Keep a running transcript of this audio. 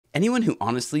Anyone who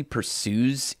honestly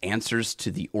pursues answers to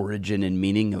the origin and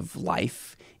meaning of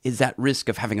life is at risk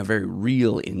of having a very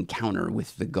real encounter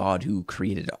with the God who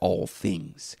created all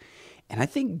things. And I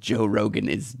think Joe Rogan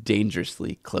is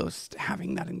dangerously close to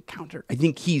having that encounter. I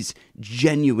think he's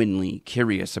genuinely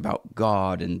curious about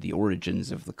God and the origins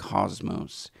of the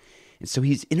cosmos. And so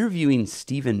he's interviewing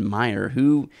Stephen Meyer,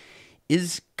 who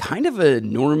is kind of a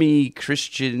normie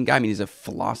Christian guy. I mean, he's a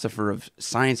philosopher of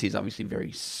science. He's obviously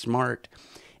very smart.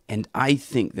 And I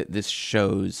think that this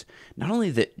shows not only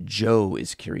that Joe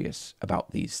is curious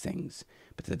about these things,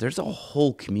 but that there's a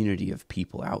whole community of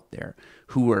people out there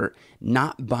who are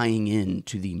not buying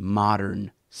into the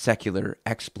modern secular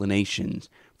explanations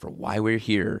for why we're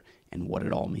here and what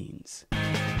it all means.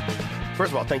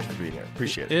 First of all, thank you for being here.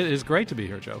 Appreciate it. It is great to be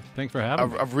here, Joe. Thanks for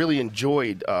having me. I've really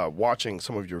enjoyed watching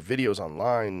some of your videos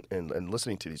online and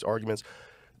listening to these arguments.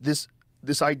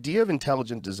 This idea of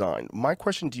intelligent design, my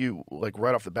question to you, like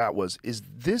right off the bat, was: is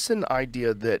this an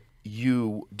idea that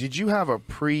did you have a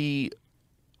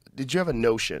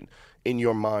notion in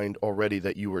your mind already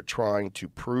that you were trying to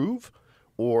prove,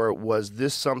 or was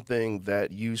this something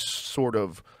that you sort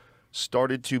of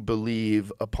started to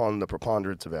believe upon the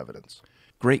preponderance of evidence?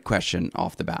 Great question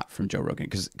off the bat from Joe Rogan,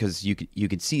 because you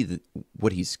could see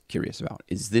what he's curious about.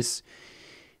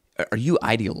 Are you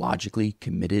ideologically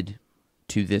committed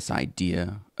to this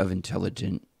idea of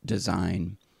intelligent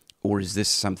design, or is this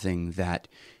something that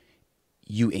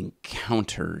you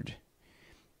encountered?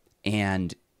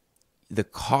 And the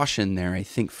caution there, I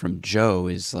think, from Joe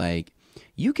is like,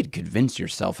 you could convince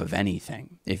yourself of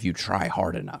anything if you try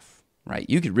hard enough, right?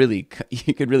 You could really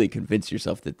convince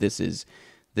yourself that this is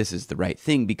the right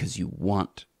thing because you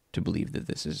want to believe that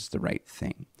this is the right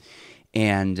thing.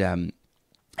 And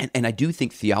I do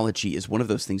think theology is one of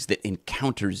those things that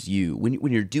encounters you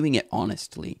when you're doing it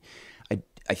honestly.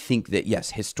 I think that,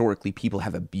 yes, historically people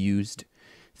have abused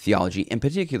theology. In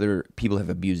particular, people have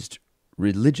abused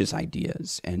religious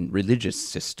ideas and religious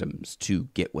systems to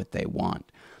get what they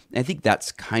want. And I think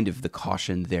that's kind of the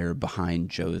caution there behind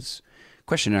Joe's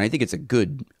question. And I think it's a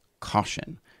good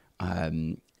caution.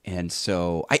 And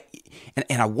so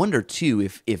I wonder too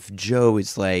if Joe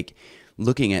is like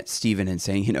looking at Stephen and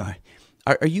saying,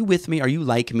 are you with me? Are you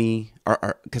like me?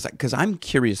 Because I'm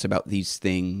curious about these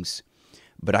things,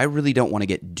 but I really don't want to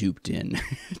get duped in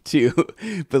to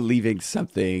believing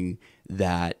something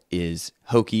that is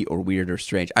hokey or weird or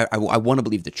strange. I want to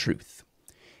believe the truth.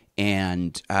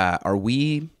 And are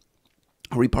we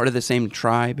part of the same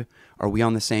tribe? Are we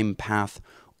on the same path?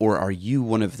 Or are you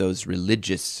one of those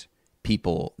religious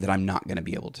people that I'm not going to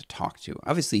be able to talk to?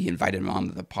 Obviously, he invited him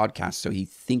on the podcast, so he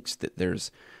thinks that there's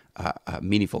a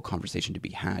meaningful conversation to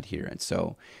be had here. And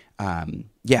so, I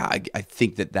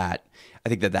think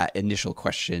that initial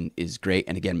question is great.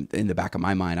 And again, in the back of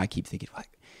my mind, I keep thinking,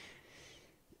 like,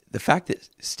 the fact that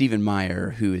Stephen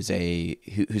Meyer, who's a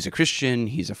Christian,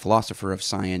 he's a philosopher of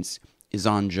science, is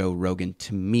on Joe Rogan,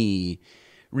 to me,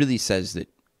 really says that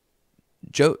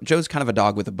Joe's kind of a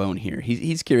dog with a bone here.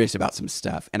 He's curious about some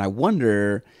stuff. And I've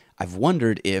wondered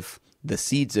if the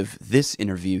seeds of this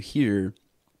interview here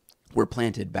were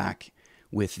planted back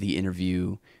with the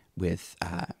interview with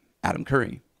Adam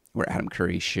Curry, where Adam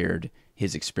Curry shared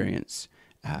his experience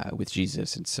with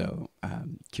Jesus. And so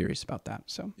curious about that.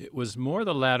 So It was more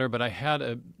the latter, but I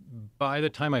had by the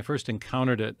time I first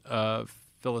encountered it, a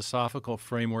philosophical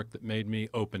framework that made me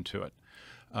open to it.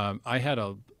 I had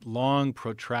a long,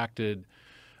 protracted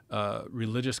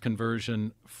religious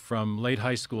conversion from late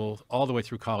high school all the way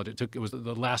through college. It was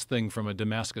the last thing from a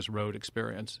Damascus Road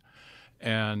experience.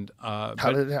 And how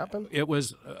did it happen? It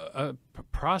was a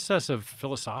process of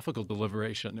philosophical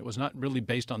deliberation. It was not really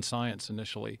based on science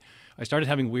initially. I started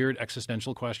having weird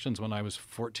existential questions when I was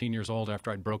 14 years old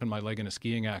after I'd broken my leg in a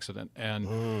skiing accident.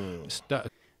 And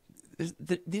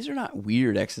these are not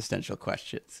weird existential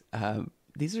questions.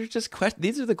 These are just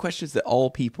these are the questions that all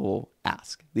people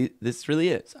ask. This really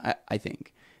is, I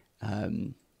think.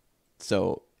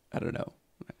 So I don't know.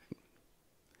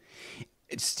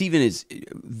 Stephen is a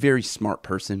very smart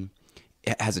person,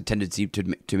 has a tendency to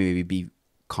maybe be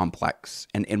complex.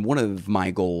 And one of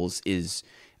my goals is,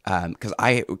 because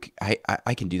I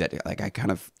can do that. Like, I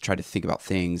kind of try to think about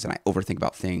things and I overthink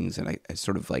about things and I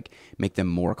sort of like make them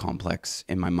more complex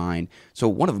in my mind. So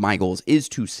one of my goals is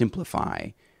to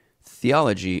simplify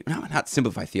theology. No, not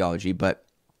simplify theology, but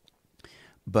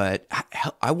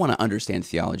I want to understand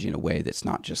theology in a way that's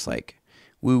not just like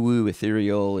woo-woo,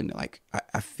 ethereal, and like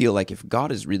I feel like if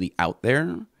God is really out there,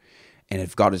 and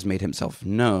if God has made himself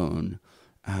known,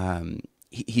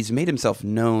 he's made himself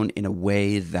known in a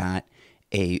way that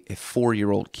a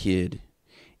 4-year-old kid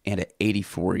and an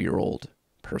 84-year-old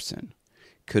person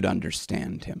could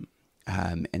understand him.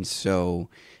 And so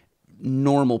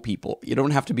normal people, you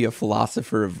don't have to be a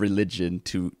philosopher of religion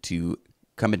to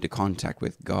come into contact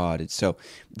with God. And so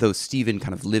though Stephen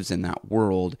kind of lives in that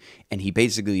world, and he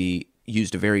basically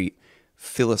used a very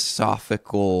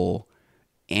philosophical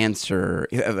answer,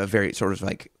 a very sort of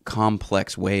like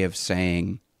complex way of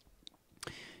saying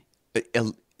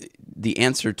the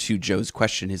answer to Joe's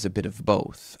question is a bit of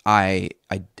both. I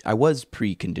was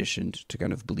preconditioned to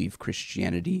kind of believe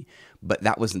Christianity, but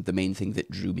that wasn't the main thing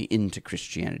that drew me into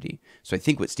Christianity. So I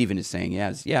think what Stephen is saying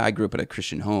is, yeah, I grew up in a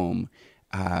Christian home,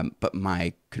 but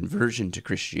my conversion to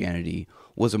Christianity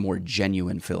was a more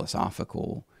genuine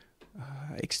philosophical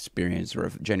experience, or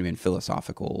a genuine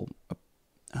philosophical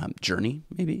journey,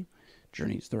 maybe.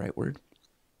 Journey is the right word.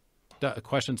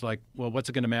 Questions like, well, what's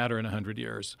it going to matter in 100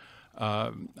 years?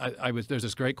 There's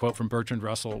this great quote from Bertrand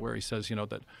Russell where he says,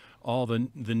 that all the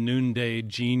noonday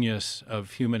genius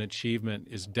of human achievement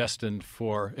is destined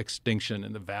for extinction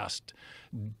in the vast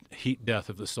heat death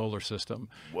of the solar system.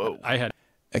 Whoa!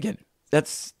 Again,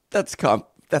 that's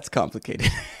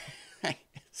complicated.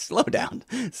 Slow down,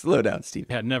 Steve.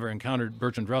 I had never encountered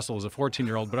Bertrand Russell as a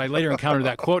 14-year-old, but I later encountered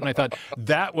that quote, and I thought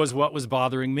that was what was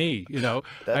bothering me.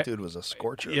 That dude was a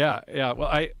scorcher. Yeah. Well,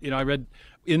 I read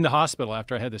in the hospital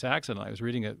after I had this accident. I was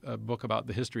reading a book about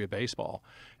the history of baseball,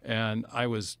 and I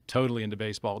was totally into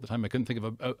baseball at the time. I couldn't think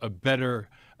of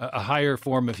a higher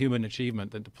form of human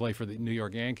achievement than to play for the New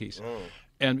York Yankees. Oh.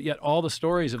 And yet, all the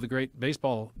stories of the great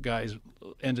baseball guys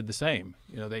ended the same.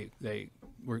 They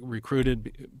were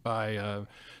recruited by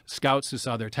scouts who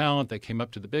saw their talent. They came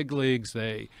up to the big leagues.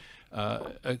 They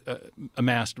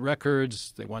amassed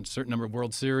records. They won a certain number of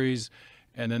World Series.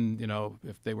 And then,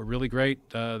 if they were really great,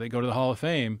 they go to the Hall of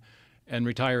Fame and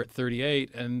retire at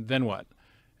 38. And then what?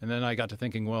 And then I got to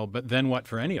thinking, well, but then what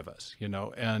for any of us,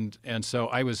 And so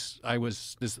I was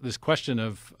this question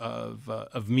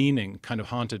of meaning kind of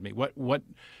haunted me. What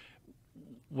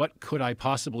could I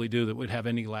possibly do that would have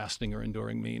any lasting or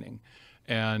enduring meaning?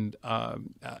 And I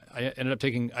ended up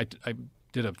I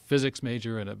did a physics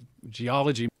major and a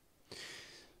geology.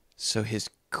 So his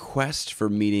quest for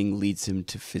meaning leads him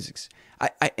to physics.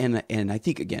 And I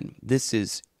think, again, this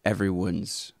is everyone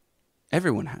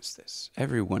has this.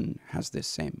 Everyone has this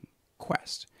same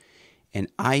quest.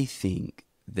 And I think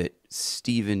that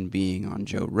Stephen being on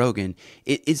Joe Rogan,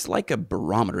 it is like a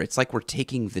barometer. It's like we're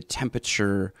taking the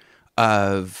temperature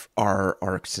of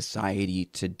our society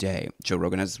today. Joe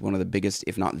Rogan has one of the biggest,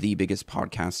 if not the biggest,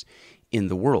 podcasts in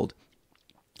the world.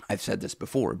 I've said this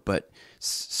before, but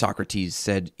Socrates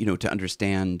said, to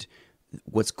understand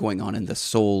what's going on in the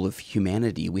soul of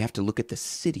humanity, we have to look at the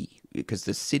city, because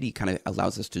the city kind of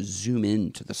allows us to zoom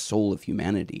into the soul of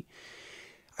humanity.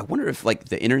 I wonder if, like,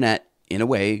 the internet, in a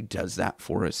way, does that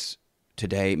for us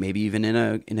today, maybe even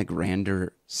in a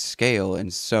grander scale.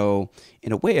 And so,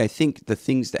 in a way, I think the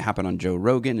things that happen on Joe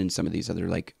Rogan and some of these other,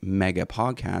 like, mega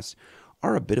podcasts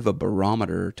are a bit of a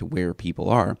barometer to where people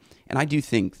are. And I do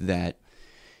think that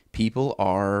people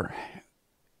are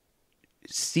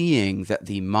seeing that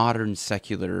the modern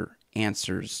secular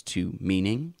answers to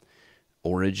meaning,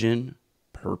 origin,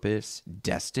 purpose,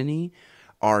 destiny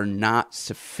are not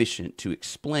sufficient to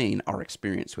explain our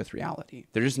experience with reality.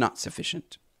 They're just not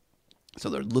sufficient. So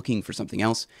they're looking for something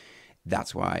else.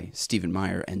 That's why Stephen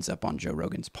Meyer ends up on Joe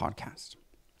Rogan's podcast,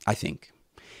 I think.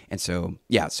 And so,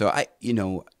 yeah, so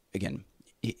again,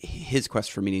 his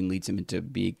quest for meaning leads him into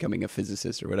becoming a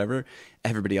physicist or whatever.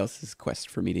 Everybody else's quest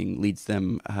for meaning leads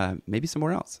them maybe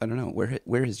somewhere else. I don't know.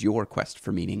 Where has your quest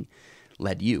for meaning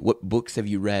led you? What books have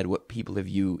you read? What people have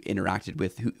you interacted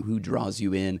with? Who draws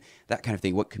you in? That kind of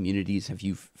thing. What communities have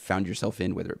you found yourself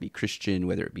in, whether it be Christian,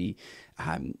 whether it be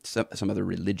some other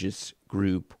religious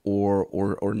group,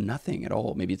 or nothing at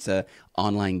all? Maybe it's a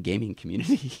online gaming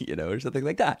community, or something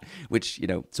like that. Which,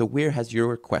 so where has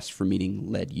your quest for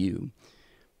meaning led you?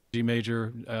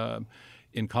 Major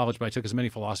in college, but I took as many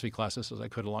philosophy classes as I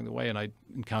could along the way, and I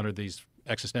encountered these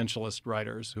existentialist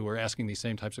writers who were asking these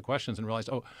same types of questions, and realized,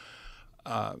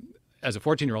 as a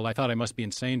 14-year-old, I thought I must be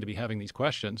insane to be having these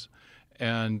questions,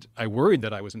 and I worried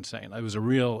that I was insane. It was a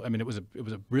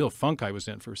real funk I was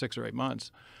in for 6 or 8 months.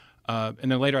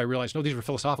 And then later I realized, no, these were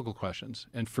philosophical questions.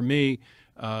 And for me,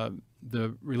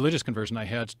 the religious conversion I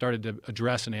had started to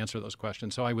address and answer those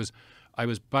questions. So I was,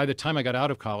 by the time I got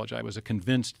out of college, I was a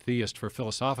convinced theist for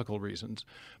philosophical reasons.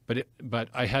 But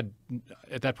I had,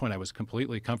 at that point, I was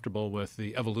completely comfortable with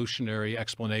the evolutionary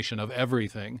explanation of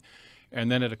everything. And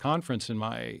then at a conference that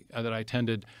I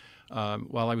attended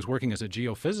while I was working as a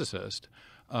geophysicist,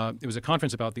 it was a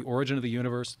conference about the origin of the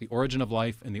universe, the origin of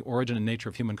life, and the origin and nature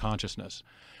of human consciousness.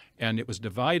 And it was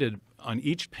divided on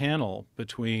each panel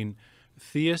between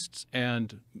theists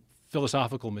and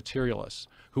philosophical materialists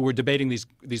who were debating these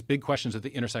big questions at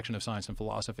the intersection of science and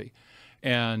philosophy.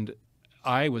 And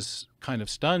I was kind of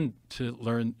stunned to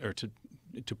learn, or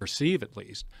to perceive at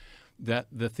least, that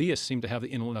the theists seemed to have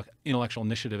the intellectual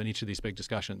initiative in each of these big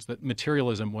discussions, that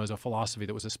materialism was a philosophy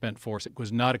that was a spent force. It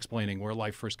was not explaining where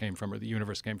life first came from or the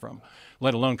universe came from,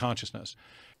 let alone consciousness.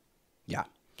 Yeah.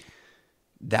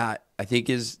 That, I think,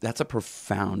 that's a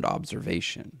profound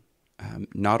observation.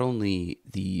 Not only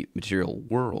the material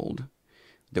world,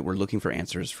 that we're looking for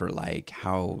answers for, like,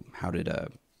 how did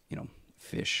a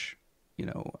fish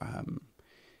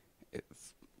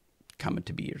come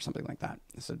into be or something like that.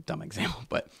 It's a dumb example,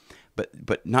 but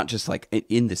not just like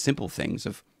in the simple things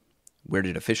of where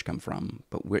did a fish come from,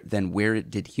 but where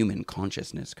did human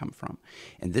consciousness come from?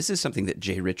 And this is something that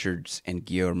Jay Richards and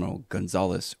Guillermo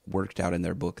Gonzalez worked out in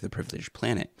their book, The Privileged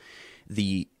Planet.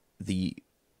 The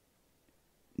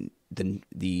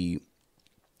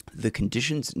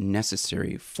conditions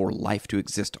necessary for life to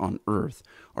exist on Earth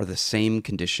are the same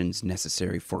conditions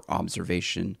necessary for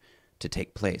observation to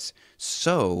take place.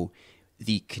 So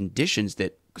the conditions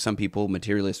that some people,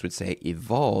 materialists, would say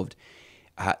evolved,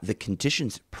 the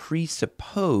conditions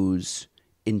presuppose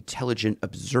intelligent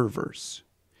observers.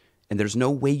 And there's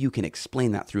no way you can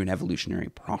explain that through an evolutionary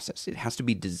process. It has to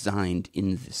be designed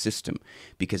in the system,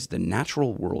 because the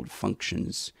natural world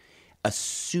functions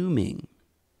assuming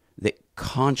that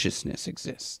consciousness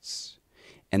exists.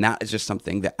 And that is just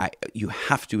something that you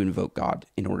have to invoke God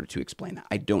in order to explain that.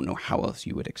 I don't know how else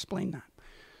you would explain that.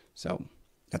 So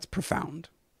that's profound.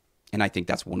 And I think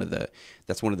that's one of the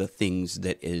things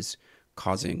that is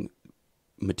causing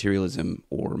materialism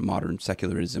or modern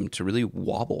secularism to really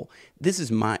wobble. This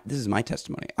is my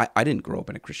testimony. I didn't grow up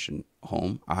in a Christian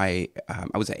home. I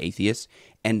was an atheist,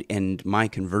 and my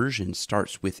conversion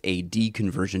starts with a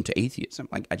deconversion to atheism.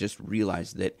 Like, I just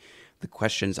realized that the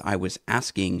questions I was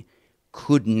asking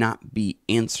could not be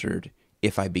answered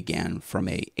if I began from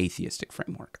a atheistic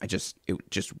framework.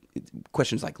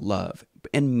 Questions like love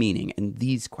and meaning, and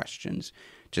these questions,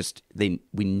 we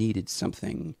needed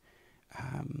something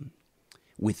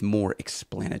with more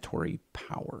explanatory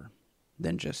power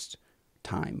than just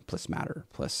time plus matter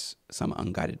plus some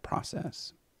unguided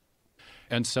process.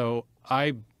 And so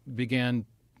I began,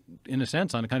 in a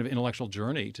sense, on a kind of intellectual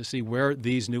journey to see where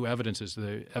these new evidences,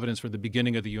 the evidence for the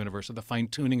beginning of the universe, or the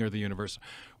fine-tuning of the universe,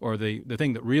 or the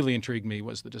thing that really intrigued me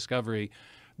was the discovery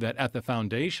that at the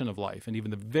foundation of life, and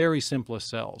even the very simplest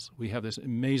cells, we have this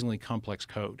amazingly complex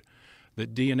code. The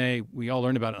DNA, we all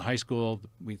learned about it in high school.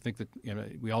 We think that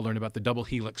we all learned about the double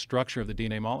helix structure of the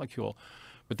DNA molecule.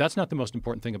 But that's not the most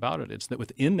important thing about it. It's that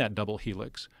within that double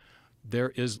helix,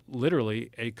 there is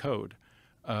literally a code,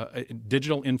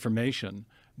 digital information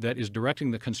that is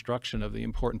directing the construction of the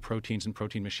important proteins and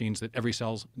protein machines that every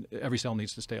cell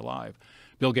needs to stay alive.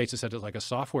 Bill Gates has said it's like a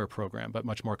software program, but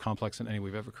much more complex than any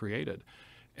we've ever created.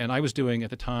 And I was doing at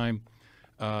the time,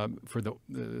 for the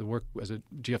work as a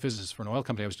geophysicist for an oil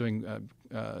company, I was doing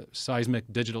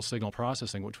seismic digital signal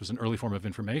processing, which was an early form of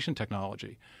information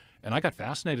technology. And I got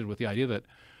fascinated with the idea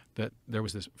that there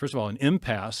was this, first of all, an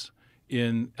impasse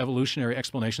in evolutionary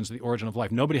explanations of the origin of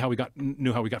life. Nobody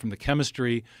knew how we got from the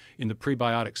chemistry in the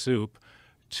prebiotic soup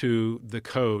to the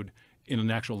code in an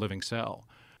actual living cell.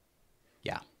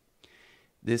 Yeah.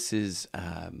 This is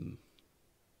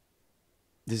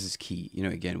key.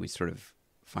 Again, we sort of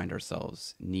find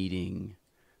ourselves needing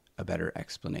a better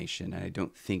explanation. And I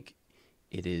don't think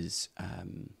it is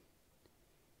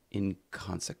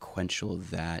inconsequential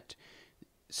that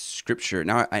Scripture.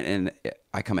 Now,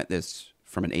 I come at this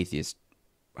from an atheist.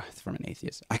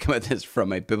 I come at this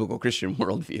from a biblical Christian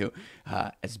worldview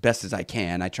as best as I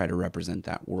can. I try to represent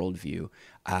that worldview.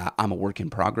 I'm a work in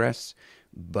progress,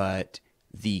 but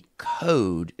the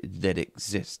code that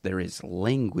exists, there is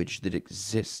language that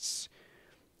exists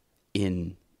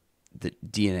in the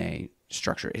DNA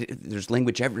structure. There's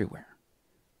language everywhere.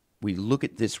 We look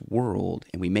at this world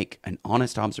and we make an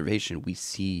honest observation. We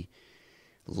see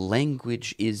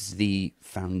language is the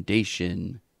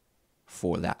foundation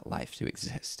for that life to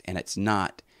exist. And it's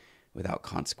not without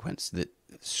consequence that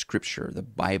Scripture, the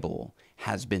Bible,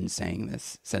 has been saying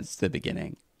this since the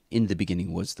beginning. In the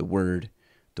beginning was the Word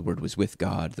was with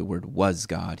God, the Word was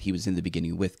God, He was in the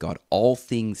beginning with God. All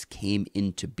things came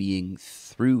into being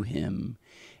through Him,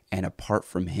 and apart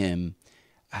from Him,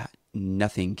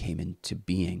 nothing came into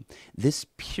being. This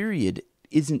period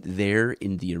isn't there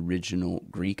in the original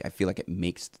Greek. I feel like it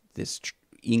makes this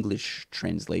English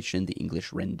translation, the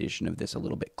English rendition of this, a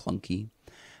little bit clunky.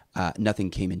 Nothing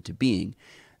came into being.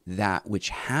 That which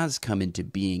has come into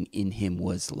being in Him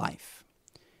was life.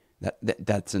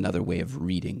 That's another way of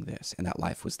reading this. And that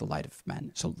life was the light of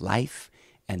men. So life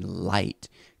and light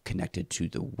connected to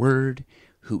the Word,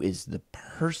 who is the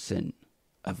person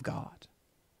of God.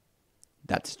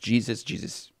 That's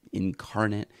Jesus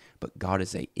incarnate, but God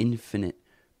is an infinite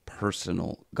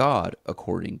personal God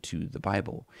according to the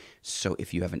Bible. So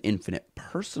if you have an infinite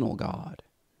personal God,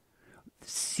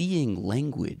 seeing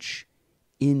language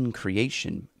in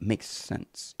creation makes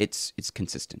sense. It's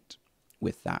consistent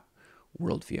with that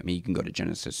worldview. I mean, you can go to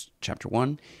Genesis chapter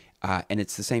 1, and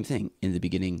it's the same thing. In the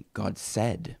beginning, God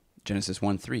said, Genesis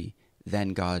 1:3, then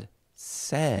God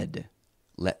said,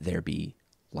 let there be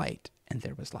light, and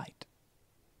there was light.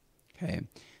 Okay,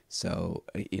 so,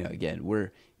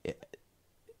 again,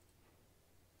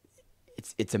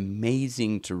 it's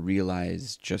amazing to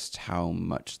realize just how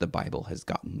much the Bible has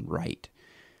gotten right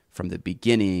from the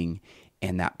beginning,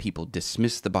 and that people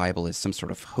dismiss the Bible as some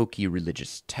sort of hokey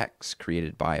religious text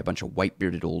created by a bunch of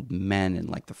white-bearded old men in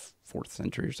like the 4th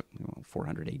century or something,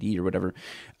 400 AD or whatever,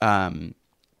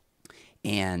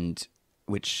 and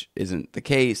which isn't the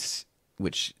case,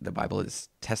 which the Bible has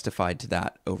testified to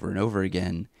that over and over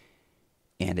again.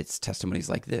 And it's testimonies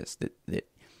like this, that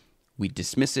we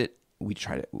dismiss it, we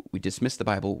dismiss the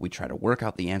Bible, we try to work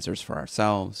out the answers for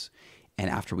ourselves, and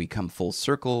after we come full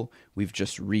circle, we've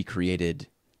just recreated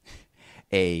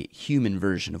a human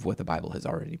version of what the Bible has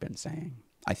already been saying,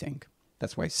 I think.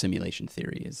 That's why simulation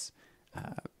theory has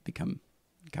become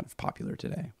kind of popular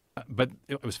today. But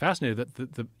it was fascinating that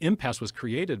the impasse was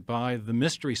created by the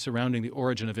mystery surrounding the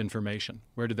origin of information.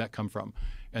 Where did that come from?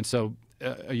 And so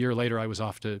a year later, I was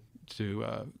off to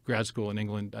grad school in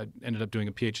England. I ended up doing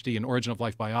a PhD in origin of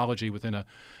life biology within a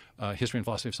history and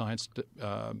philosophy of science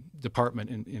department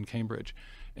in Cambridge.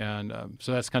 And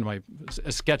so that's kind of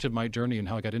a sketch of my journey and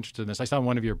how I got interested in this. I saw in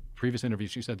one of your previous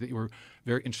interviews, you said that you were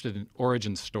very interested in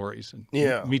origin stories. And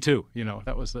yeah. Me too.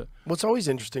 That was the... Well, it's always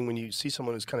interesting when you see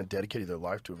someone who's kind of dedicated their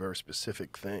life to a very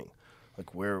specific thing.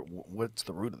 Like what's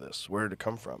the root of this? Where did it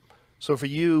come from? So for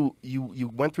you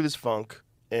went through this funk,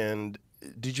 and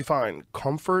did you find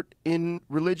comfort in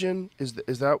religion? Is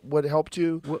that what helped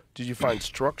you? Did you find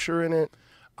structure in it?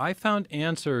 I found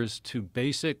answers to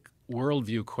basic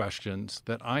worldview questions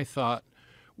that I thought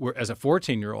were, as a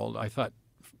 14-year-old, I thought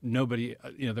nobody,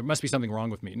 there must be something wrong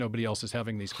with me. Nobody else is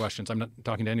having these questions. I'm not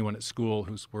talking to anyone at school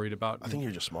who's worried about. I think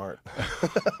you're just smart.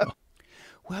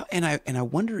 Well, and I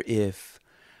wonder if,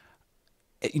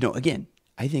 again,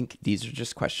 I think these are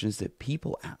just questions that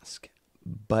people ask,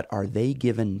 but are they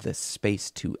given the space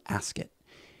to ask it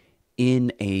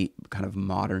in a kind of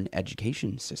modern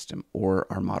education system or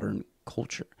our modern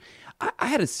culture? I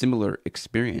had a similar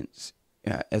experience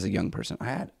as a young person. I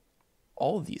had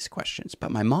all of these questions, but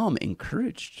my mom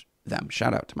encouraged them.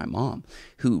 Shout out to my mom,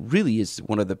 who really is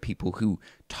one of the people who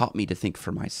taught me to think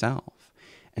for myself.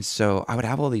 And so I would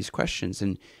have all these questions,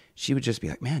 and she would just be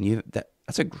like, "Man,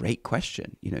 that's a great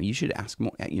question. You should ask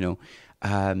more."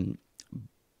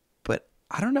 But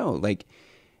I don't know, like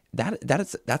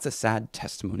that's a sad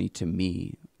testimony to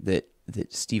me that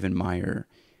Stephen Meyer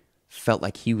felt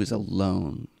like he was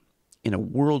alone in a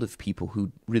world of people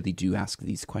who really do ask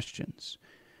these questions.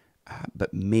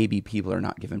 But maybe people are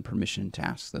not given permission to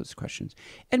ask those questions.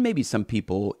 And maybe some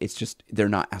people, it's just they're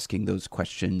not asking those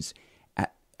questions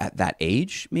at that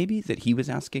age, maybe, that he was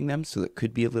asking them. So it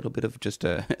could be a little bit of just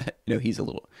he's a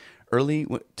little early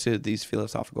to these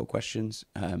philosophical questions,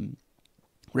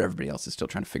 where everybody else is still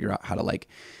trying to figure out how to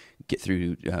get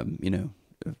through,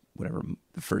 whatever,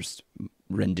 the first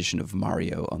rendition of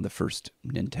Mario on the first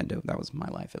Nintendo. That was my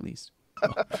life, at least.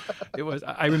 It was.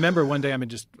 I remember one day,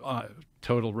 just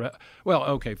total.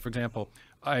 For example,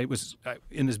 I was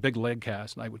in this big leg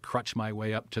cast, and I would crutch my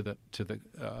way up to the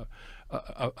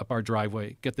up our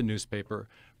driveway, get the newspaper,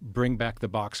 bring back the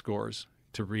box scores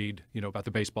to read, about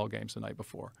the baseball games the night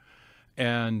before,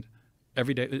 and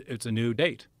every day it's a new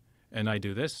date. And I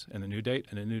do this, and a new date,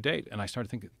 and a new date. And I started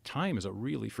thinking, time is a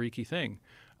really freaky thing.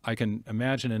 I can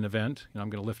imagine an event. I'm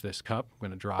going to lift this cup. I'm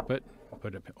going to drop it,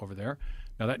 put it over there.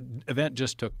 Now, that event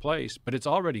just took place, but it's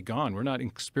already gone. We're not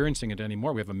experiencing it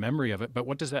anymore. We have a memory of it. But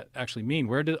what does that actually mean?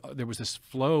 There was this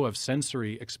flow of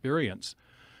sensory experience,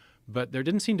 but there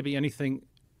didn't seem to be anything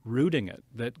rooting it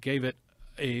that gave it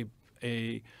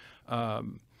an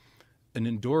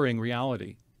enduring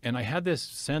reality. And I had this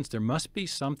sense there must be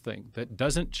something that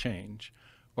doesn't change,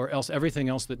 or else everything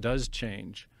else that does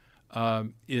change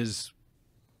is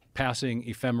passing,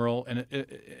 ephemeral,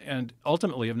 and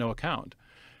ultimately of no account.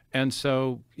 And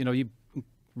so, you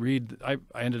read. I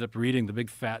ended up reading the big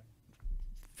fat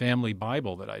family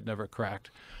Bible that I'd never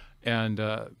cracked, and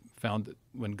found that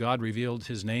when God revealed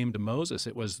His name to Moses,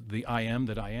 it was the I am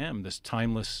that I am, this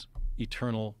timeless,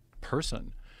 eternal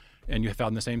person. And you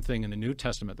found the same thing in the New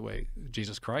Testament, the way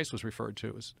Jesus Christ was referred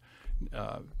to as.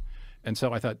 And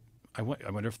so I thought, I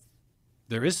wonder if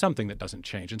there is something that doesn't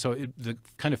change. And so the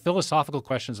kind of philosophical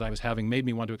questions that I was having made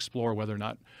me want to explore whether or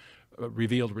not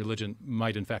revealed religion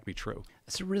might in fact be true.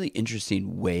 It's a really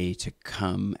interesting way to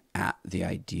come at the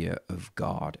idea of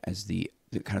God as the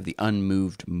kind of the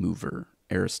unmoved mover.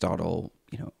 Aristotle,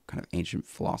 kind of ancient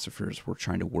philosophers were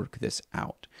trying to work this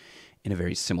out in a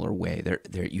very similar way.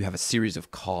 There you have a series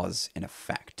of cause and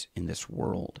effect in this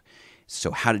world.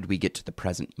 So how did we get to the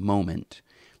present moment?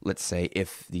 Let's say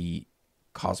if the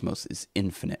cosmos is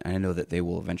infinite, and I know that they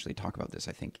will eventually talk about this,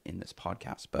 I think, in this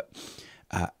podcast, but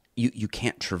you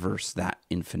can't traverse that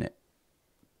infinite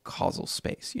causal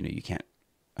space. You can't.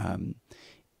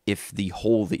 If the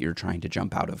hole that you're trying to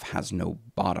jump out of has no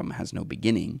bottom, has no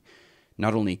beginning,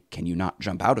 not only can you not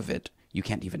jump out of it, you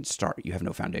can't even start. You have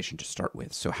no foundation to start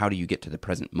with. So how do you get to the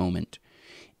present moment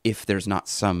if there's not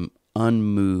some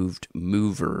unmoved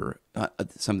mover,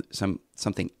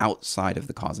 something outside of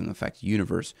the cause and effect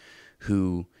universe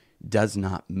who does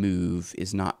not move,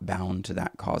 is not bound to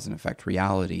that cause and effect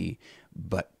reality,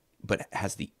 but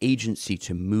has the agency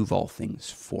to move all things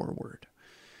forward?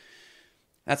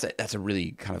 That's a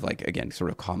really kind of like, again,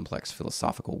 sort of complex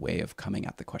philosophical way of coming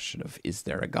at the question of, is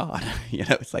there a God?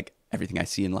 It's like everything I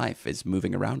see in life is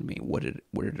moving around me. Where did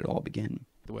it all begin?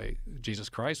 The way Jesus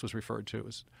Christ was referred to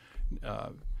as.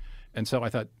 And so I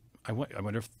thought, I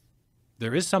wonder if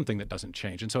there is something that doesn't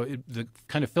change. And so the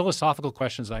kind of philosophical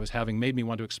questions that I was having made me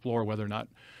want to explore whether or not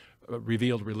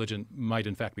revealed religion might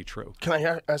in fact be true. Can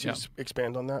I ask you to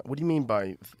expand on that? What do you mean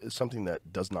by something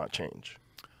that does not change?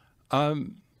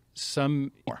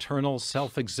 Some eternal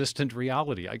self-existent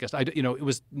reality, I guess. It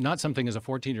was not something as a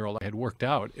 14-year-old I had worked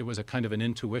out. It was a kind of an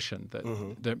intuition that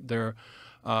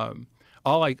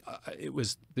it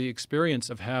was the experience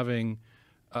of having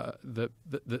the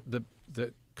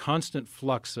constant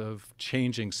flux of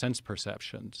changing sense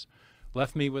perceptions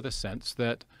left me with a sense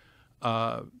that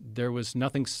there was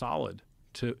nothing solid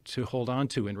to hold on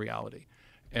to in reality,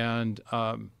 and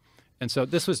so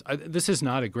this is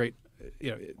not a great.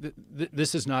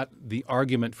 This is not the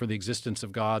argument for the existence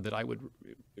of God that I would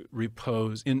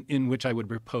repose, in which I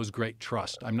would repose great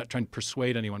trust. I'm not trying to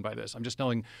persuade anyone by this. I'm just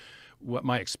telling what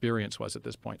my experience was at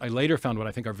this point. I later found what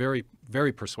I think are very,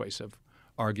 very persuasive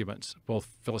arguments,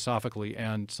 both philosophically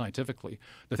and scientifically.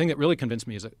 The thing that really convinced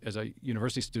me as a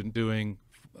university student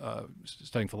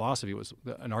studying philosophy was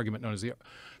an argument known as the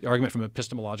argument from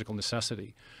epistemological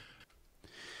necessity.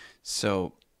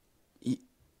 So,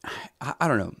 I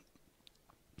don't know.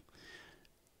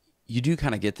 You do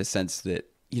kind of get the sense that,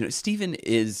 Stephen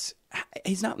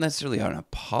he's not necessarily an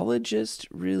apologist,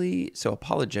 really. So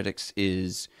apologetics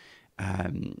is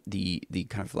the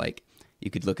kind of like,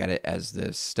 you could look at it as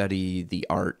the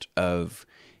art of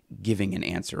giving an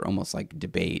answer, almost like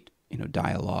debate,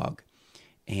 dialogue.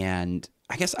 And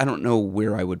I guess I don't know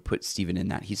where I would put Stephen in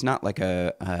that. He's not like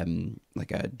a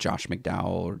Josh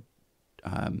McDowell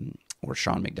or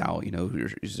Sean McDowell,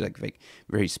 who's like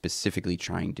very specifically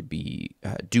trying to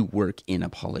do work in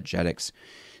apologetics.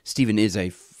 Stephen is a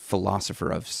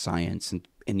philosopher of science,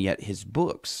 and yet his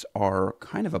books are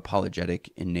kind of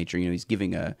apologetic in nature. He's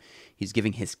giving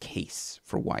his case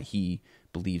for why he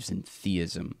believes in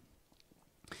theism.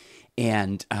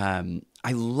 And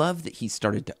I love that he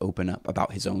started to open up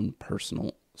about his own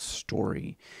personal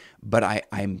story, but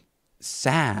I'm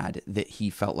sad that he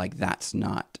felt like that's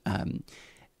not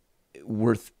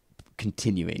worth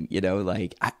continuing.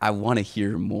 I want to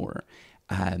hear more.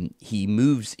 He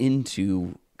moves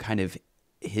into kind of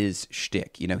his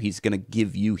shtick. He's going to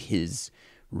give you his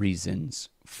reasons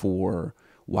for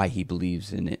why he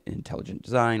believes in intelligent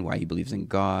design, why he believes in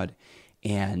God,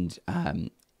 and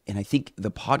I think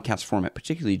the podcast format,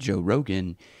 particularly Joe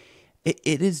Rogan, it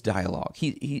is dialogue.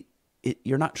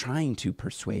 You're not trying to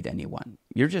persuade anyone.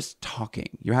 You're just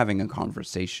talking. You're having a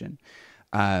conversation.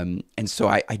 And so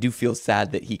I do feel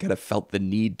sad that he kind of felt the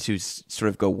need to sort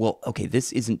of go, well, okay,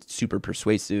 this isn't super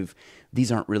persuasive.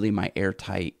 These aren't really my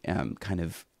airtight kind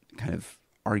of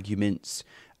arguments.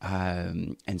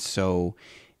 And so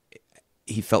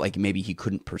he felt like maybe he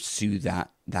couldn't pursue that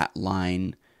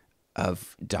line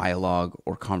of dialogue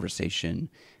or conversation.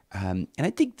 And I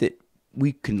think that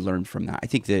we can learn from that. I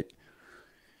think that,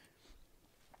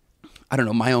 I don't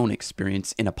know, my own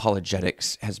experience in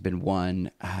apologetics has been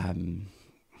one.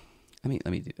 Let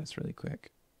me do this really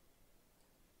quick.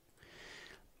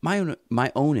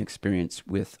 My own experience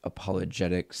with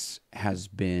apologetics has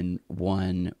been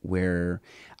one where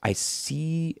I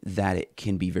see that it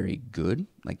can be very good,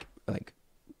 like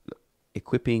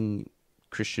equipping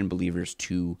Christian believers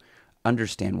to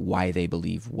understand why they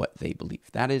believe what they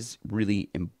believe. That is really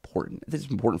important. This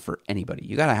is important for anybody.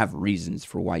 You got to have reasons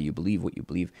for why you believe what you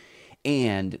believe.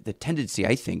 And the tendency,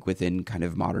 I think, within kind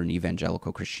of modern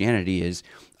evangelical Christianity is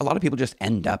a lot of people just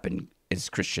end up as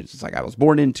Christians. It's like, I was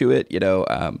born into it,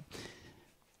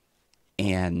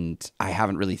 and I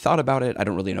haven't really thought about it. I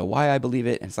don't really know why I believe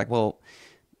it. And it's like, well,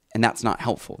 and that's not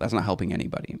helpful. That's not helping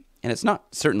anybody. And it's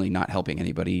certainly not helping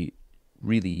anybody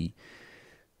really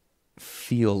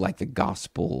feel like the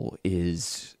gospel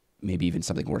is maybe even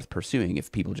something worth pursuing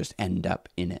if people just end up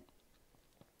in it.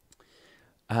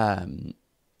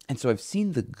 And so I've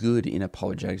seen the good in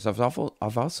apologetics. I've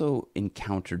also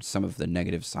encountered some of the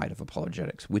negative side of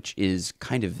apologetics, which is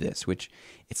kind of this, which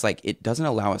it's like it doesn't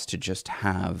allow us to just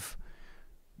have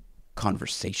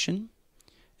conversation.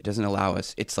 It doesn't allow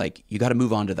us. It's like you got to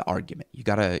move on to the argument. You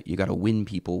gotta win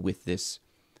people with this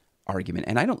argument.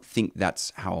 And I don't think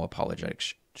that's how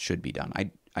apologetics should be done.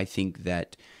 I think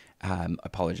that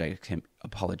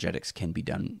apologetics can be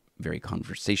done very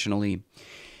conversationally.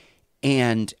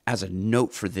 And as a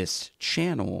note for this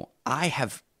channel, I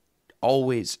have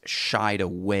always shied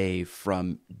away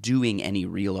from doing any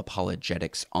real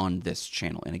apologetics on this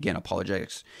channel. And again,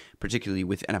 apologetics, particularly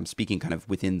and I'm speaking kind of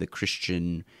within the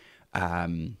Christian,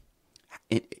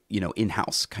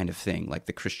 in-house kind of thing, like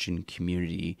the Christian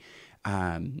community.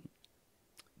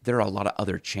 There are a lot of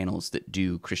other channels that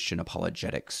do Christian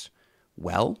apologetics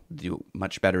well, do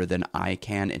much better than I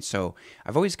can. And so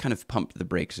I've always kind of pumped the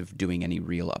brakes of doing any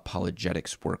real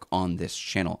apologetics work on this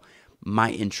channel. My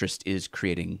interest is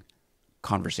creating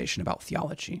conversation about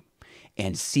theology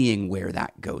and seeing where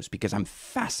that goes, because I'm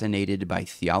fascinated by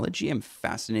theology. I'm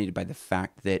fascinated by the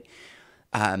fact that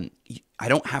I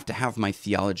don't have to have my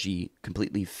theology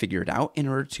completely figured out in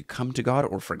order to come to God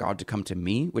or for God to come to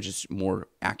me, which is more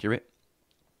accurate.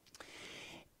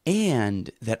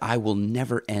 And that I will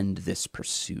never end this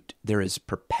pursuit. There is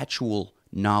perpetual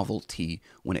novelty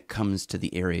when it comes to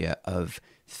the area of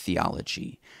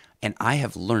theology. And I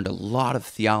have learned a lot of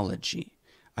theology.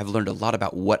 I've learned a lot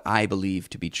about what I believe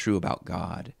to be true about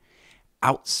God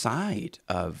outside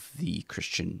of the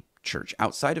Christian church,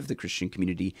 outside of the Christian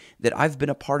community that I've been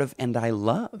a part of and I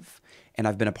love. And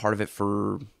I've been a part of it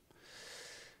for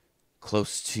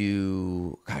close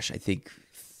to, I think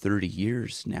 30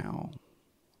 years now.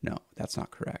 No, that's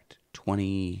not correct.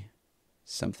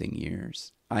 20-something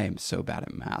years. I am so bad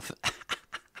at math.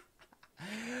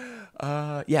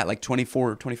 Like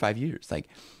 24, 25 years. Like,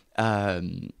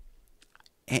 and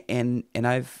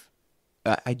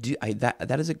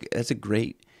that's a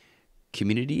great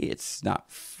community. It's not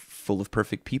full of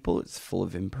perfect people. It's full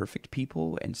of imperfect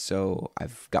people. And so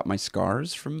I've got my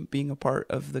scars from being a part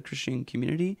of the Christian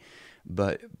community,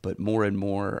 but more and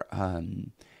more,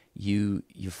 you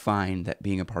find that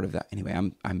being a part of that. Anyway,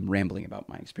 I'm rambling about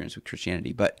my experience with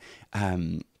Christianity, but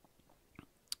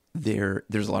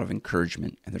there's a lot of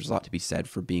encouragement and there's a lot to be said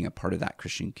for being a part of that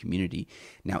Christian community.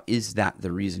 Now, is that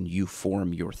the reason you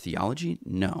form your theology?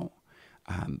 No,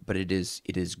 but it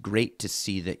is great to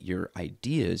see that your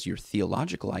ideas, your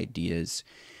theological ideas,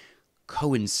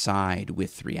 coincide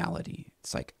with reality.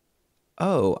 It's like,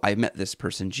 oh, I met this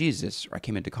person Jesus, or I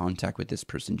came into contact with this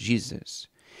person Jesus.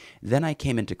 Then I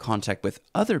came into contact with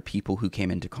other people who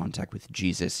came into contact with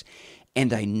Jesus,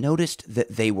 and I noticed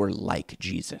that they were like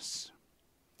Jesus.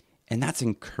 And that's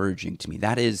encouraging to me.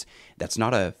 That's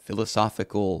not a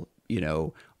philosophical,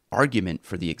 argument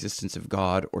for the existence of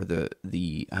God or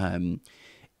the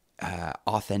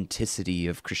authenticity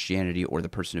of Christianity or the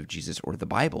person of Jesus or the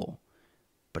Bible,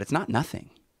 but it's not nothing.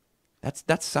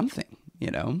 That's something,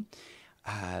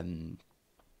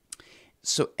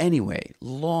 So anyway,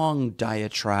 long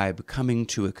diatribe coming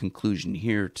to a conclusion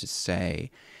here to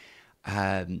say,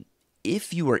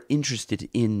 if you are interested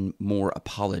in more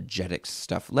apologetics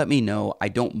stuff, let me know. I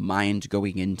don't mind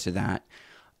going into that.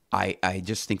 I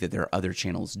just think that there are other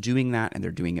channels doing that, and they're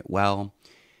doing it well.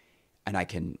 And I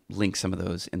can link some of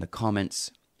those in the comments.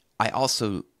 I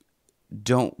also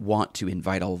don't want to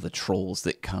invite all the trolls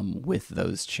that come with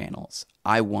those channels.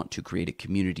 I want to create a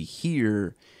community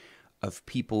here of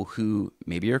people who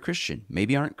maybe are Christian,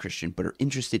 maybe aren't Christian, but are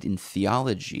interested in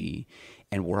theology.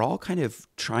 And we're all kind of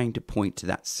trying to point to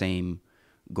that same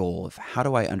goal of how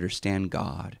do I understand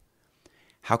God?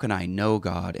 How can I know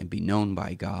God and be known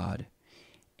by God?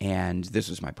 And this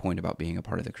was my point about being a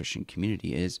part of the Christian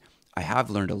community is I have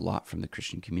learned a lot from the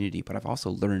Christian community, but I've also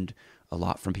learned a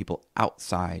lot from people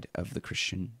outside of the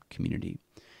Christian community.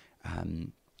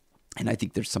 And I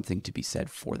think there's something to be said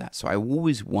for that. So I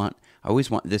always want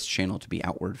this channel to be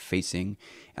outward facing,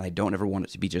 and I don't ever want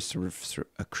it to be just sort of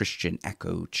a Christian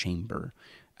echo chamber.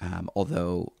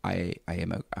 Although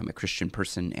I'm a Christian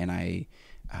person, and I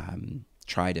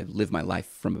try to live my life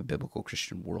from a biblical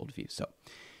Christian worldview. So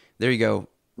there you go.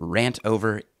 Rant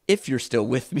over. If you're still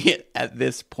with me at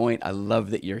this point, I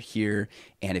love that you're here.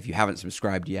 And if you haven't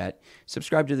subscribed yet,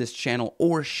 subscribe to this channel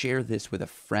or share this with a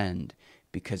friend,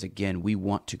 because again, we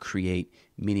want to create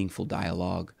meaningful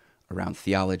dialogue around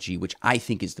theology, which I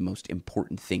think is the most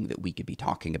important thing that we could be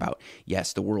talking about.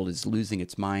 Yes, the world is losing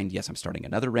its mind. Yes, I'm starting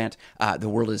another rant. The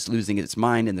world is losing its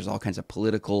mind, and there's all kinds of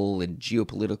political and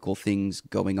geopolitical things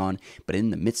going on. But in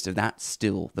the midst of that,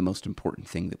 still the most important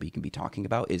thing that we can be talking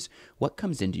about is what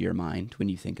comes into your mind when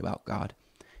you think about God,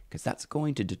 because that's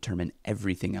going to determine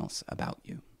everything else about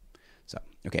you. So,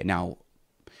 okay, now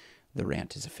the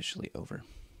rant is officially over,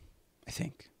 I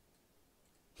think.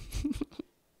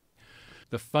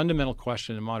 The fundamental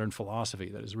question in modern philosophy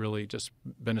that has really just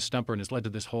been a stumper and has led to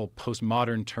this whole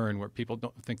postmodern turn where people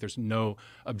don't think there's no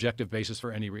objective basis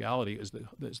for any reality is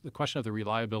the question of the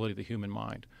reliability of the human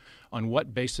mind. On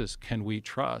what basis can we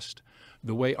trust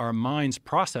the way our minds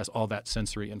process all that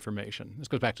sensory information? This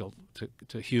goes back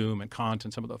to Hume and Kant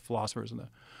and some of the philosophers in the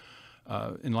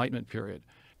Enlightenment period.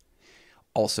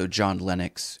 Also, John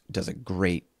Lennox does a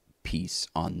great piece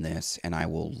on this, and I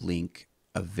will link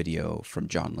a video from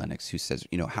John Lennox who says,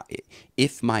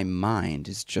 if my mind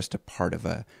is just a part of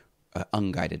a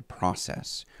unguided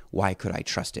process, why could I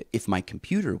trust it? If my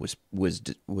computer was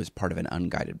part of an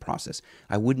unguided process,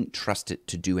 I wouldn't trust it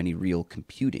to do any real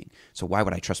computing. So why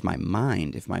would I trust my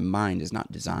mind if my mind is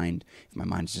not designed, if my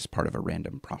mind is just part of a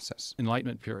random process?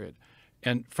 Enlightenment period.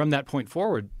 And from that point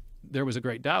forward, there was a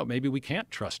great doubt. Maybe we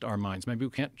can't trust our minds. Maybe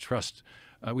we can't trust.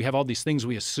 We have all these things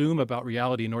we assume about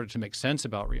reality in order to make sense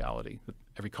about reality.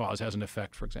 Every cause has an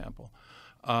effect, for example.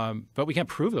 But we can't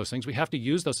prove those things. We have to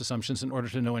use those assumptions in order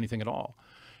to know anything at all.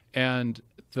 And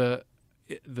I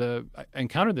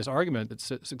encountered this argument that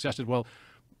suggested, well,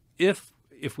 if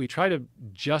we try to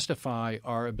justify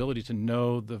our ability to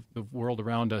know the world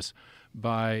around us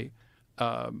by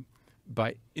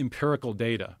empirical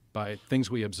data, by things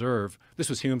we observe, this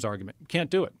was Hume's argument. We can't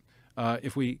do it.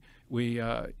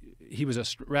 He was a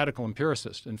radical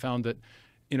empiricist and found that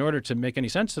in order to make any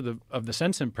sense of the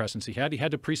sense impressions he had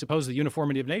to presuppose the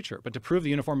uniformity of nature. But to prove the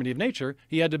uniformity of nature,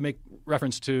 he had to make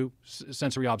reference to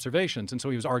sensory observations, and so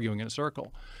he was arguing in a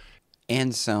circle.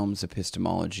 Anselm's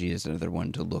epistemology is another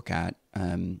one to look at,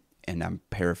 and I'm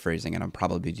paraphrasing, and I'm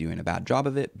probably doing a bad job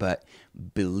of it, but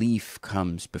belief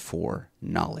comes before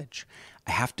knowledge.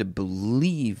 I have to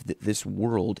believe that this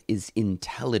world is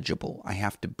intelligible. I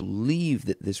have to believe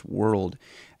that this world,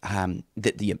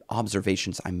 that the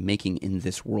observations I'm making in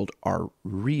this world are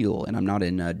real and I'm not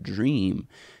in a dream.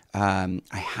 I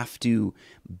have to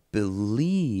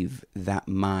believe that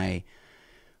my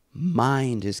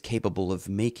mind is capable of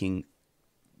making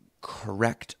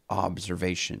correct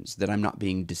observations, that I'm not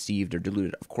being deceived or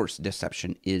deluded. Of course,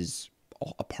 deception is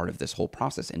a part of this whole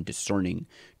process, and discerning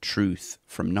truth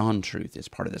from non-truth is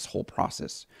part of this whole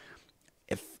process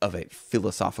of a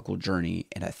philosophical journey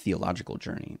and a theological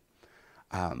journey.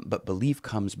 But belief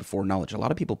comes before knowledge. A lot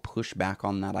of people push back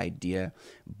on that idea,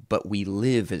 but we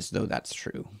live as though that's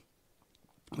true,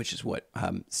 which is what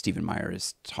Stephen Meyer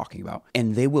is talking about.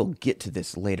 And they will get to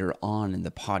this later on in the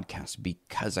podcast,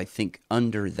 because I think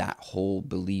under that whole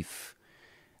belief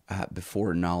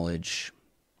before knowledge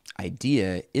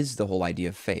idea is the whole idea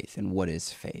of faith. And what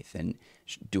is faith? And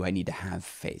do I need to have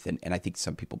faith? And I think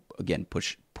some people, again,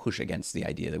 push against the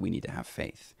idea that we need to have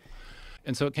faith.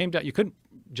 And so it came down, you couldn't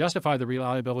justify the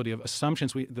reliability of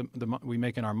assumptions we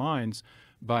make in our minds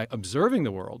by observing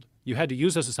the world. You had to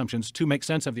use those assumptions to make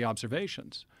sense of the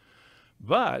observations.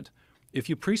 But if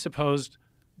you presupposed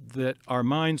that our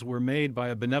minds were made by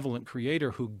a benevolent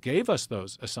creator who gave us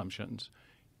those assumptions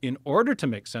in order to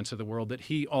make sense of the world that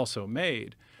he also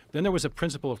made, then there was a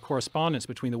principle of correspondence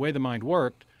between the way the mind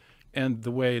worked and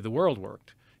the way the world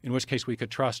worked, in which case we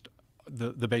could trust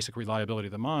the basic reliability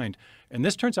of the mind. And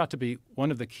this turns out to be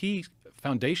one of the key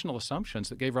foundational assumptions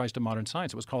that gave rise to modern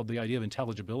science. It was called the idea of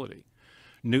intelligibility.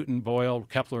 Newton, Boyle,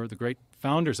 Kepler, the great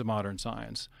founders of modern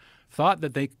science, thought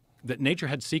that nature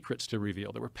had secrets to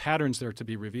reveal. There were patterns there to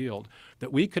be revealed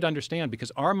that we could understand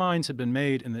because our minds had been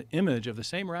made in the image of the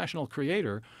same rational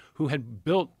creator who had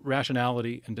built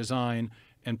rationality and design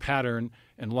and pattern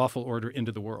and lawful order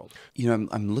into the world. You know,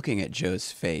 I'm looking at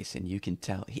Joe's face, and you can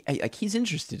tell he's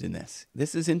interested in this.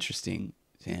 This is interesting,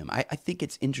 Sam. I think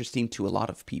it's interesting to a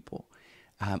lot of people.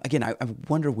 Again, I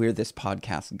wonder where this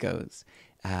podcast goes.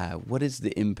 What is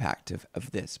the impact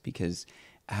of this? Because,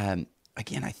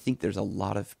 again, I think there's a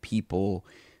lot of people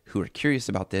who are curious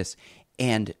about this,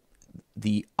 and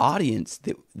the audience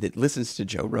that listens to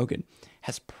Joe Rogan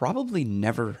has probably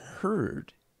never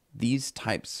heard these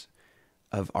types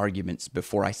of arguments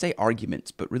before. I say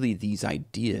arguments, but really these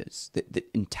ideas that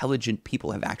intelligent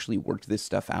people have actually worked this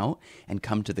stuff out and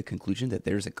come to the conclusion that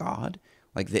there's a God,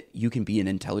 like that you can be an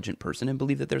intelligent person and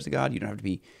believe that there's a God. You don't have to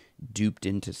be duped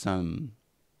into some,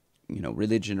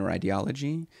 religion or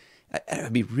ideology. It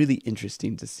would be really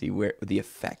interesting to see where the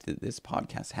effect that this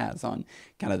podcast has on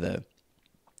kind of the,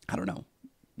 I don't know,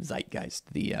 zeitgeist,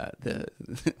 the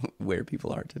where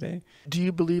people are today. Do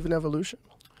you believe in evolution?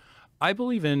 I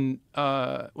believe in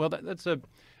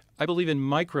I believe in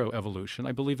microevolution.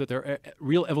 I believe that there are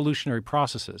real evolutionary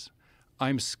processes.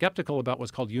 I'm skeptical about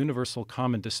what's called universal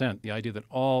common descent, the idea that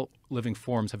all living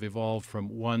forms have evolved from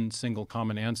one single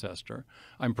common ancestor.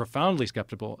 I'm profoundly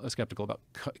skeptical about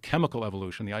chemical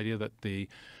evolution, the idea that the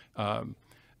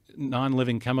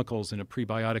non-living chemicals in a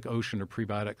prebiotic ocean or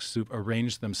prebiotic soup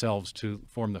arrange themselves to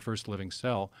form the first living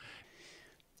cell.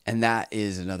 And that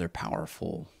is another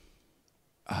powerful.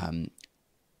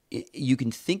 You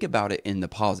can think about it in the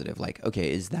positive, like, okay,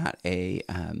 is that a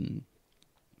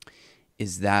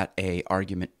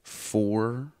argument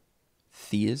for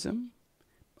theism?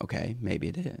 Okay, maybe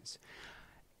it is.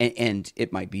 And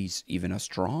it might be even a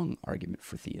strong argument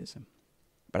for theism.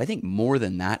 But I think more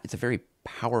than that, it's a very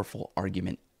powerful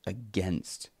argument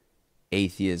against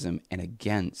atheism and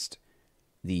against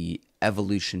the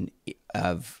evolution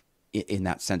of, in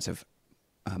that sense of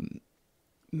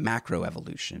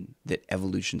macroevolution, that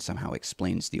evolution somehow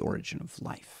explains the origin of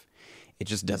life. It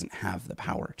just doesn't have the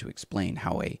power to explain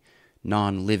how a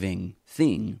non-living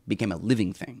thing became a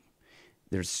living thing.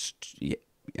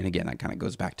 And again, that kind of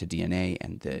goes back to DNA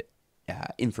and the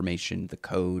information, the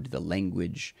code, the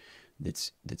language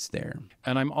that's there.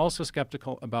 And I'm also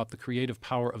skeptical about the creative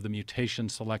power of the mutation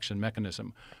selection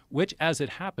mechanism, which, as it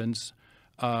happens,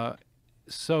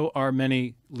 so are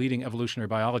many leading evolutionary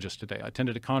biologists today. I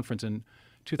attended a conference in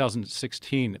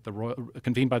 2016 at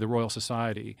convened by the Royal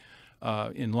Society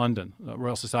in London,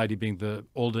 Royal Society being the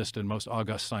oldest and most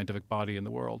august scientific body in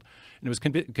the world. And it was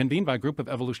convened by a group of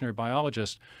evolutionary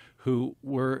biologists who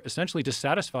were essentially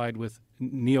dissatisfied with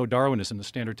neo-Darwinism, the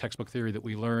standard textbook theory that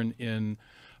we learn in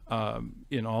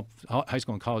all high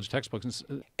school and college textbooks.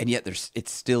 And yet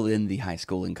it's still in the high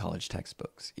school and college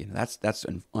textbooks. That's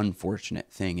an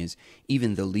unfortunate thing, is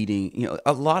even the leading,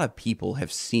 a lot of people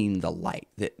have seen the light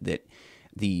that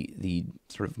the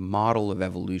sort of model of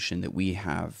evolution that we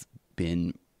have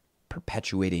been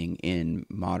perpetuating in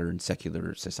modern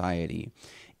secular society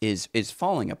is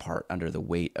falling apart under the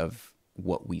weight of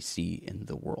what we see in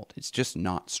the world. It's just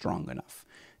not strong enough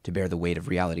to bear the weight of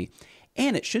reality.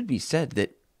 And it should be said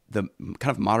that the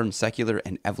kind of modern secular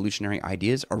and evolutionary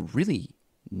ideas are really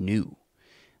new.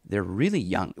 They're really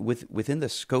young. Within the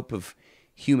scope of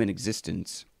human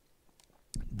existence,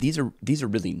 these are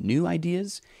really new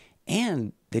ideas,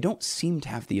 and they don't seem to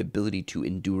have the ability to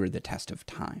endure the test of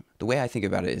time. The way I think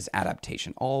about it is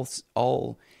adaptation.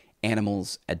 All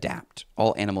animals adapt.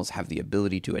 All animals have the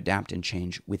ability to adapt and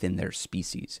change within their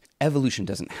species. Evolution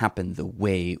doesn't happen the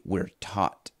way we're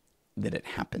taught that it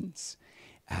happens.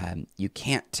 You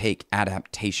can't take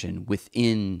adaptation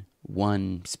within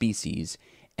one species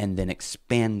and then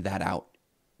expand that out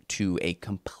to a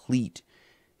complete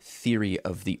theory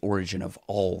of the origin of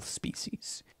all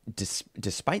species.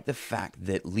 Despite the fact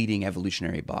that leading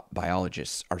evolutionary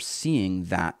biologists are seeing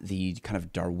that the kind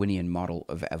of Darwinian model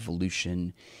of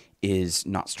evolution is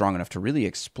not strong enough to really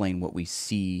explain what we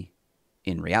see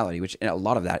in reality, which a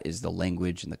lot of that is the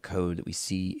language and the code that we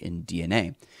see in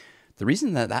DNA. The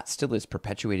reason that still is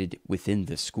perpetuated within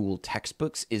the school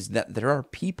textbooks is that there are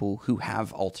people who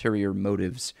have ulterior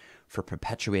motives for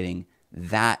perpetuating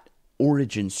that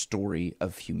origin story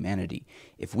of humanity.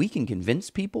 If we can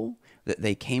convince people that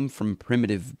they came from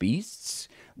primitive beasts,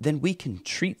 then we can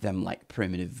treat them like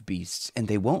primitive beasts, and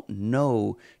they won't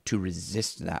know to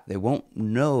resist that. They won't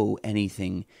know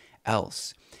anything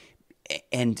else.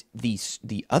 And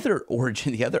the other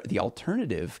origin, the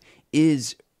alternative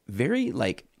is very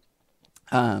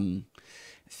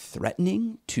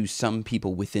threatening to some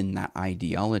people within that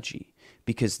ideology,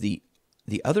 because the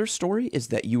other story is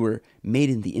that you were made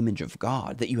in the image of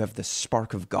God, that you have the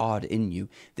spark of God in you,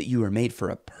 that you are made for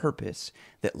a purpose,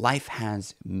 that life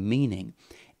has meaning.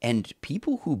 And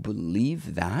people who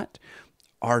believe that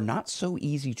are not so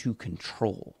easy to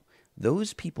control.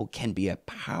 Those people can be a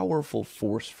powerful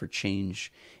force for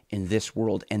change in this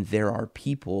world. And there are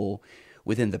people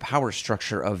within the power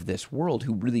structure of this world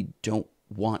who really don't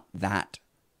want that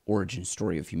origin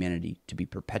story of humanity to be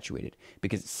perpetuated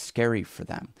because it's scary for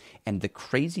them. And the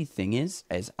crazy thing is,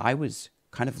 as I was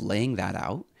kind of laying that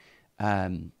out,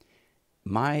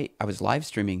 I was live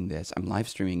streaming this. I'm live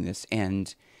streaming this,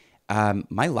 and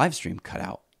my live stream cut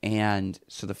out. And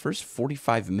so the first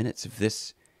 45 minutes of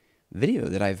this video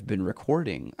that I've been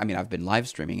recording, I mean, I've been live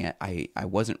streaming it. I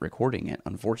wasn't recording it,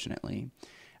 unfortunately.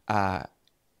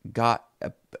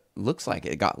 Looks like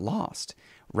it got lost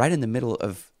right in the middle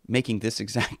of making this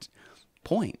exact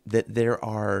point, that there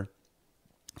are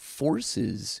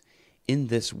forces in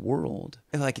this world,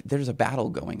 like there's a battle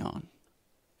going on,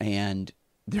 and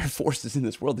there are forces in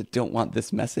this world that don't want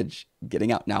this message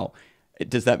getting out. Now,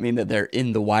 does that mean that they're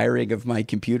in the wiring of my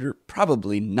computer?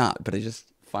 Probably not, but I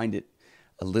just find it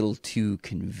a little too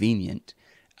convenient.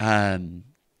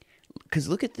 Because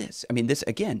look at this. I mean, this,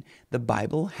 again, the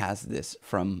Bible has this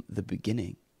from the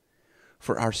beginning.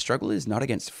 For our struggle is not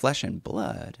against flesh and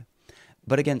blood,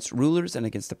 but against rulers and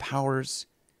against the powers,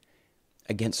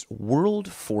 against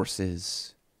world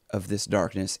forces of this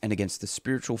darkness, and against the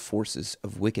spiritual forces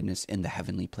of wickedness in the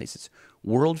heavenly places.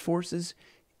 World forces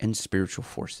and spiritual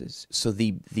forces. So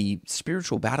the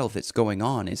spiritual battle that's going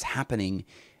on is happening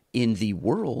in the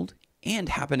world and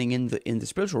happening in the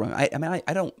spiritual realm. I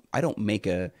don't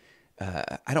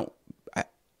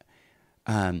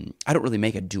really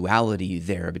make a duality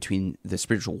there between the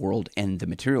spiritual world and the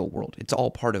material world. It's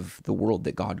all part of the world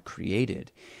that God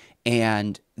created.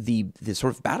 And the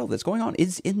sort of battle that's going on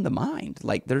is in the mind.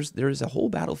 Like there's a whole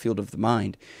battlefield of the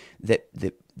mind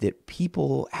that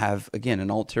people have, again, an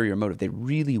ulterior motive. They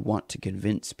really want to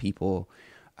convince people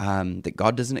that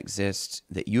God doesn't exist,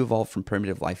 that you evolved from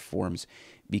primitive life forms,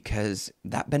 because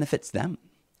that benefits them.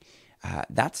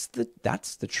 That's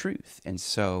the truth. And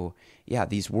so, yeah,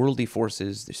 these worldly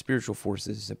forces, the spiritual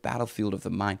forces, the battlefield of the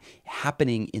mind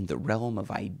happening in the realm of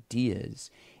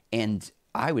ideas. And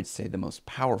I would say the most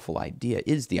powerful idea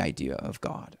is the idea of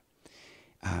God.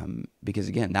 Because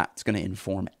again, that's going to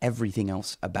inform everything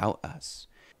else about us.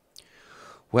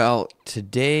 Well,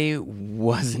 today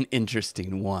was an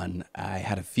interesting one. I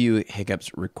had a few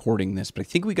hiccups recording this, but I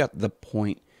think we got the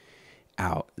point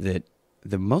out that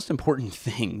the most important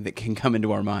thing that can come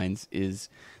into our minds is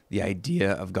the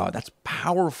idea of God. That's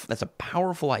powerful. That's a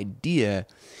powerful idea,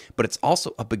 but it's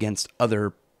also up against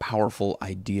other powerful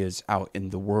ideas out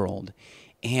in the world.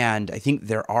 And I think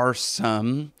there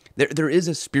is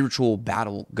a spiritual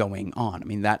battle going on. I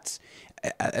mean, that's,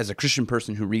 as a Christian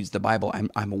person who reads the Bible,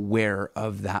 I'm aware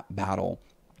of that battle.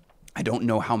 I don't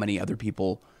know how many other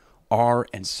people are.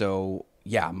 And so,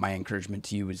 yeah, my encouragement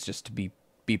to you is just to be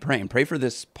praying. Pray for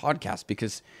this podcast,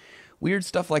 because weird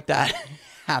stuff like that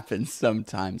happens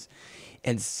sometimes.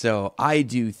 And so I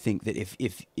do think that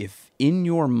if in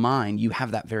your mind you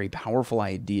have that very powerful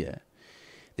idea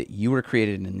that you were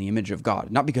created in the image of God,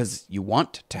 not because you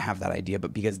want to have that idea,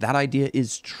 but because that idea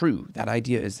is true. That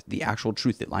idea is the actual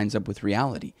truth that lines up with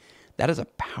reality. That is a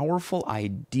powerful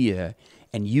idea,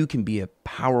 and you can be a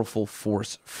powerful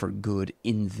force for good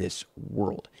in this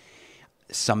world.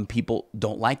 Some people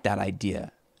don't like that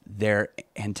idea. They're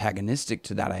antagonistic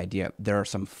to that idea. There are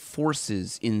some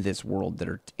forces in this world that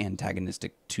are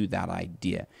antagonistic to that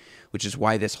idea, which is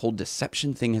why this whole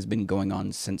deception thing has been going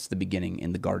on since the beginning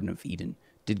in the Garden of Eden.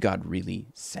 Did God really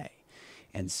say?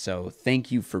 And so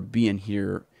thank you for being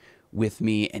here with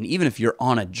me. And even if you're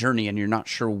on a journey and you're not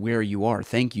sure where you are,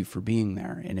 thank you for being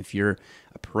there. And if you're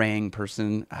a praying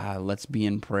person, let's be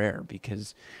in prayer,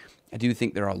 because I do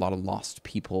think there are a lot of lost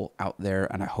people out there,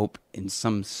 and I hope in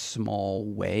some small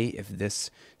way, if this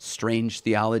strange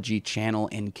theology channel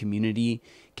and community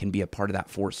can be a part of that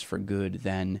force for good,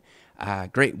 then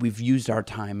great. We've used our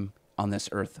time on this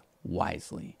earth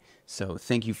wisely. So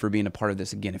thank you for being a part of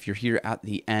this. Again, if you're here at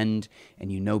the end and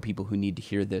you know people who need to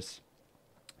hear this,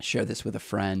 share this with a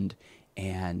friend,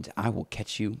 and I will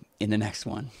catch you in the next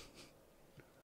one.